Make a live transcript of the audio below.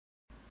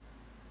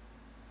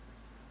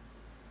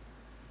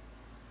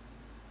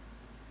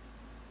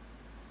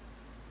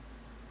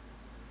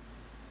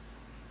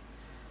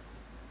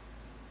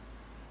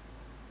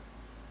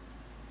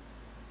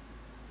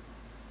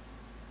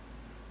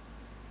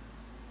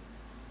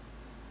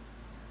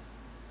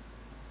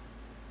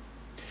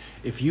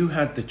If you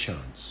had the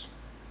chance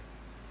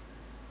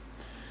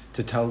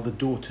to tell the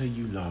daughter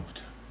you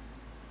loved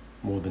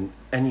more than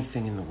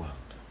anything in the world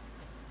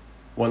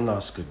one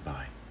last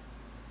goodbye,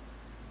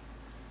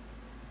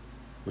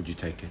 would you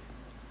take it?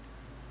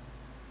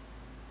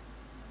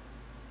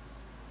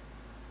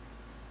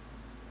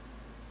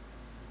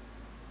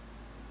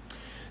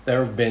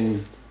 There have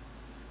been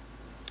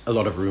a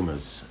lot of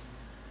rumors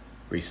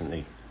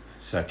recently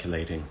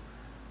circulating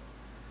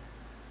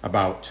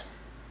about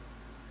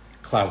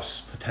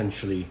Klaus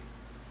potentially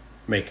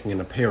making an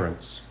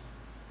appearance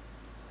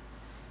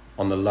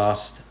on the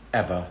last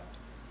ever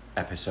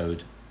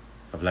episode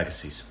of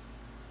Legacies.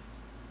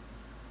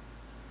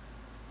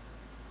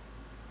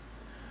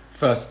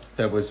 First,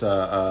 there was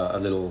a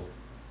little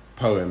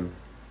poem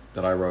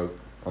that I wrote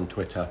on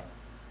Twitter,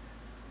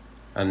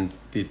 and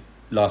the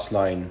last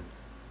line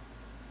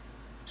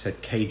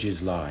said,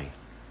 "Cages lie."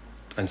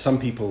 And some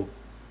people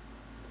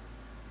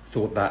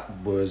thought that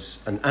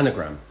was an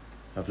anagram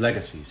of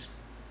Legacies.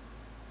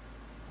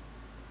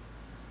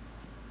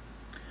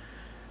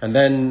 And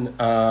then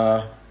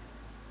I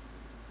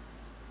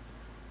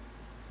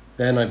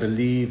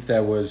believe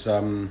there was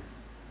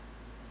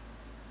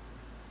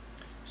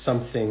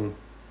something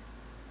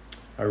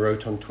I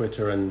wrote on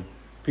Twitter, and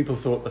people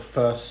thought the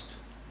first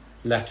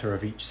letter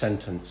of each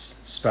sentence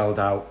spelled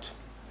out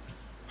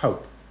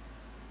hope.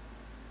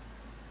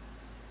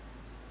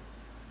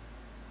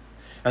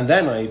 And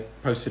then I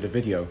posted a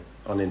video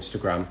on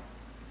Instagram,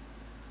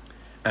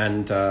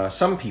 and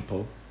some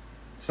people,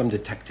 some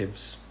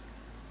detectives,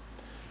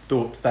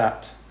 thought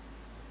that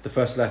the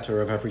first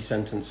letter of every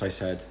sentence I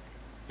said,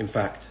 in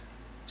fact,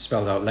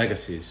 spelled out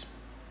Legacies,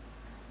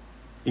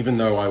 even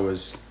though I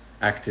was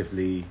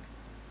actively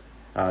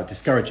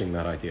discouraging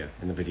that idea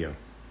in the video.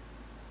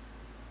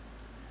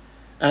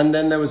 And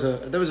then there was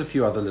a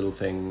few other little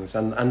things,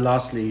 and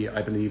lastly,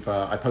 I believe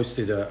I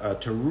posted a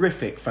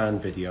terrific fan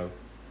video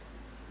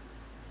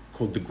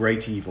called The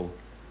Great Evil,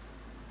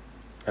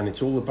 and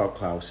it's all about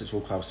Klaus. It's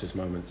all Klaus's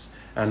moments,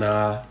 and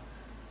well,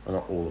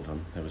 not all of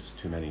them, there was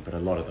too many, but a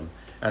lot of them.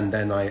 And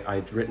then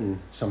I'd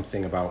written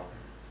something about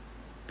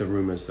the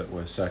rumors that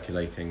were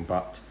circulating,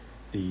 but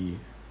the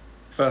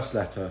first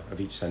letter of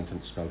each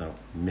sentence spelled out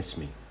 "miss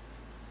me?" ?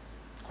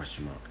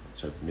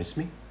 So miss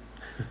me?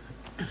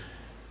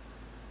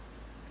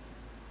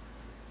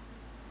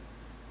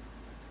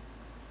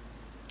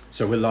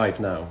 So we're live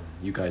now.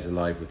 You guys are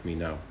live with me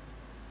now.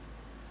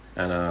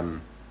 And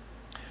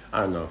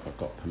I don't know if I've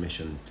got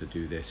permission to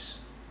do this,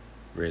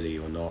 really,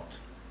 or not.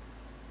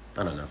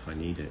 I don't know if I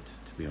need it,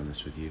 to be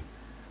honest with you.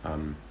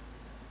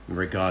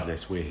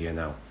 Regardless, we're here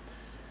now.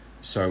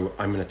 So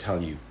I'm going to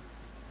tell you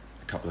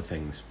a couple of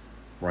things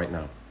right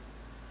now.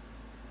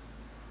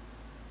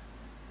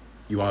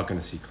 You are going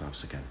to see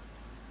Klaus again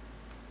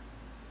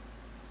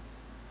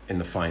in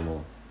the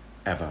final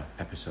ever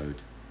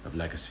episode of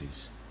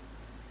Legacies.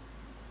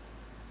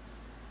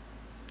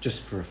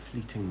 Just for a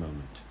fleeting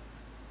moment.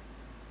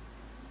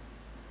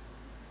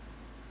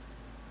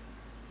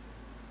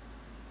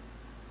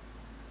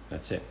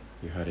 That's it.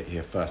 You heard it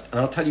here first. And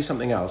I'll tell you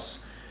something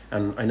else,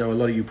 and I know a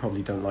lot of you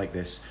probably don't like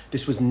this.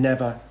 This was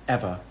never,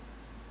 ever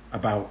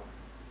about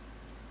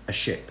a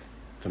ship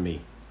for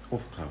me or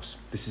for Klaus.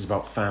 This is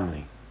about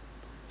family.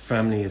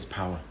 Family is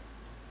power.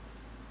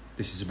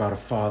 This is about a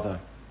father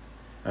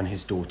and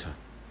his daughter.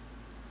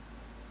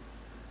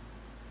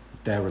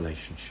 Their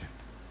relationship.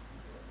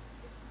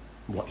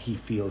 What he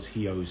feels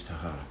he owes to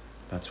her.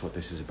 That's what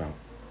this is about.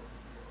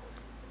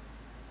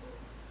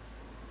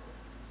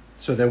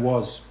 So there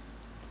was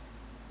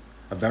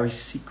a very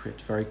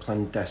secret, very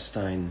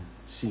clandestine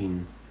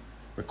scene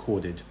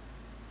recorded.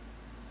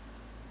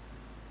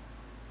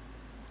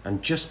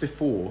 And just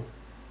before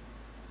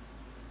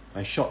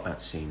I shot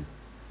that scene,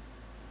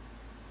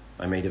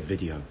 I made a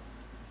video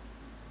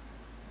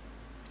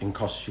in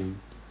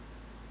costume,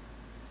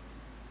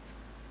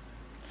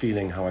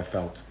 feeling how I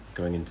felt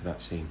going into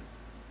that scene.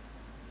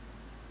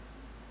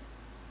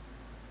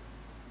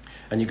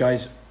 And you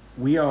guys,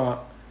 we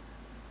are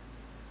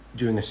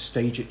doing a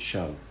Stage It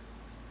show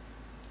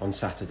on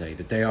Saturday,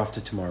 the day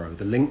after tomorrow.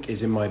 The link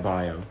is in my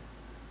bio.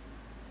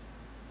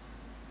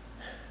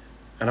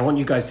 And I want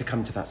you guys to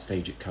come to that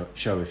Stage It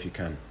show if you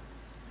can.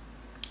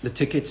 The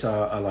tickets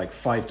are like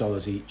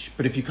 $5 each,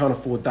 but if you can't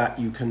afford that,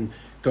 you can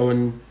go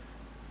and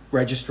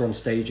register on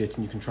Stage It,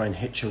 and you can try and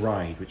hitch a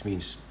ride, which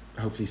means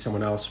hopefully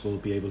someone else will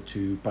be able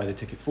to buy the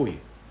ticket for you,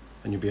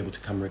 and you'll be able to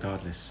come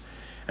regardless.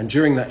 And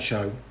during that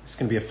show, it's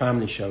going to be a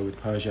family show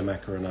with Persia,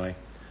 Mecca, and I.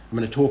 I'm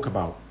going to talk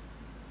about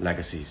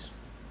Legacies.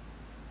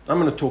 I'm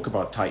going to talk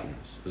about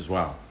Titans as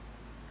well,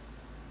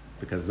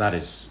 because that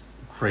is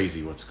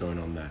crazy what's going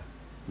on there.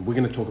 We're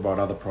going to talk about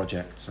other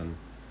projects and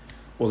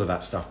all of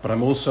that stuff, but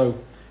I'm also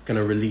going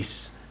to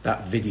release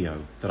that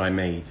video that I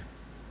made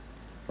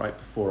right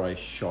before I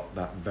shot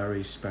that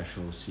very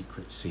special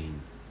secret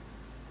scene.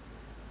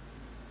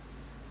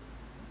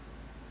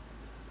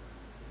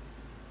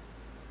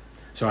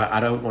 So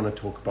I don't want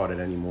to talk about it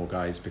anymore,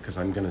 guys, because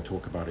I'm going to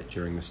talk about it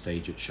during the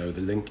Stage It show.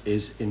 The link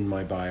is in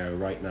my bio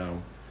right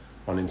now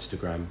on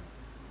Instagram.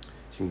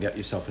 So you can get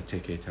yourself a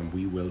ticket and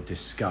we will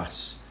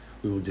discuss.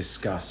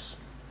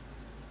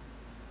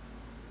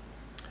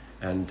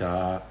 And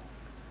I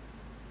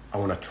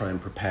want to try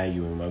and prepare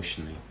you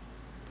emotionally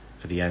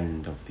for the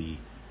end of the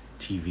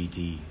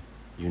TVD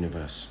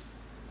universe.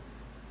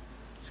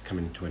 It's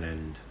coming to an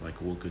end,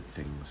 like all good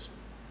things.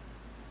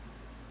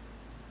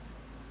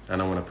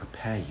 And I want to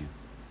prepare you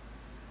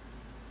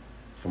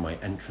for my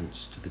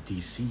entrance to the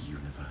DC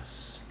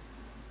universe.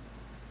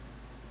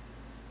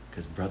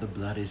 Because Brother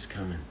Blood is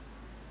coming.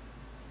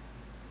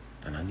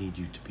 And I need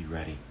you to be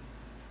ready.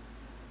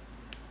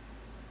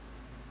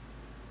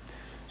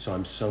 So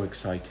I'm so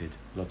excited.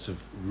 Lots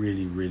of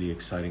really, really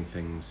exciting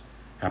things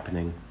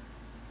happening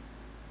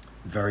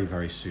very,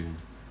 very soon.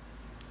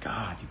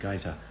 God, you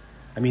guys are...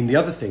 I mean, the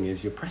other thing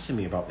is you're pressing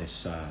me about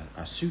this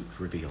suit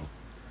reveal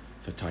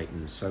for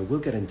Titans. So we'll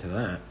get into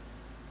that.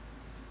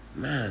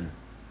 Man,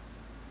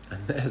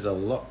 and there's a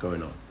lot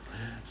going on.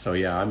 So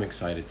yeah, I'm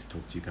excited to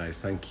talk to you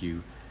guys. Thank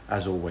you,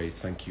 as always.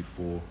 Thank you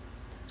for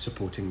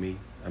supporting me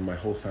and my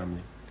whole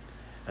family.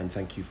 And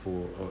thank you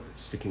for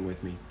sticking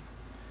with me.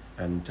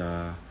 And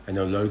I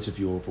know loads of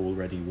you have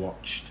already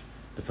watched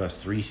the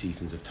first 3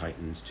 seasons of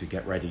Titans to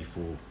get ready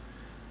for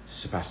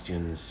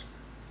Sebastian's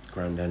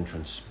grand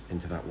entrance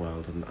into that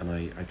world. And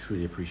I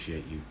truly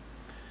appreciate you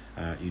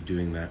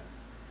doing that.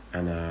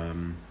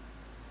 And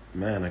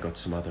man, I got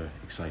some other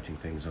exciting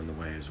things on the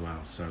way as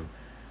well. So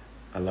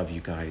I love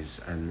you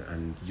guys,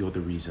 and you're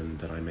the reason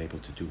that I'm able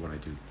to do what I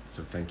do.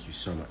 So thank you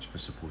so much for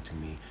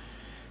supporting me.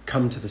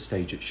 Come to the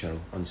Stage It show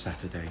on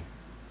Saturday.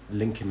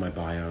 Link in my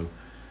bio.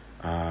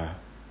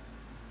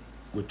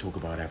 We'll talk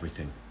about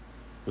everything.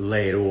 We'll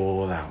lay it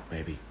all out,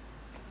 baby.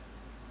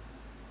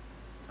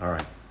 All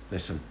right,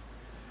 listen.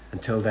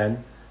 Until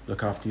then,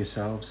 look after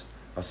yourselves.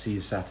 I'll see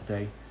you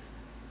Saturday.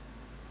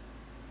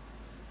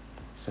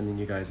 Sending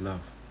you guys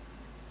love.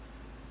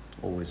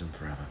 Always and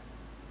forever.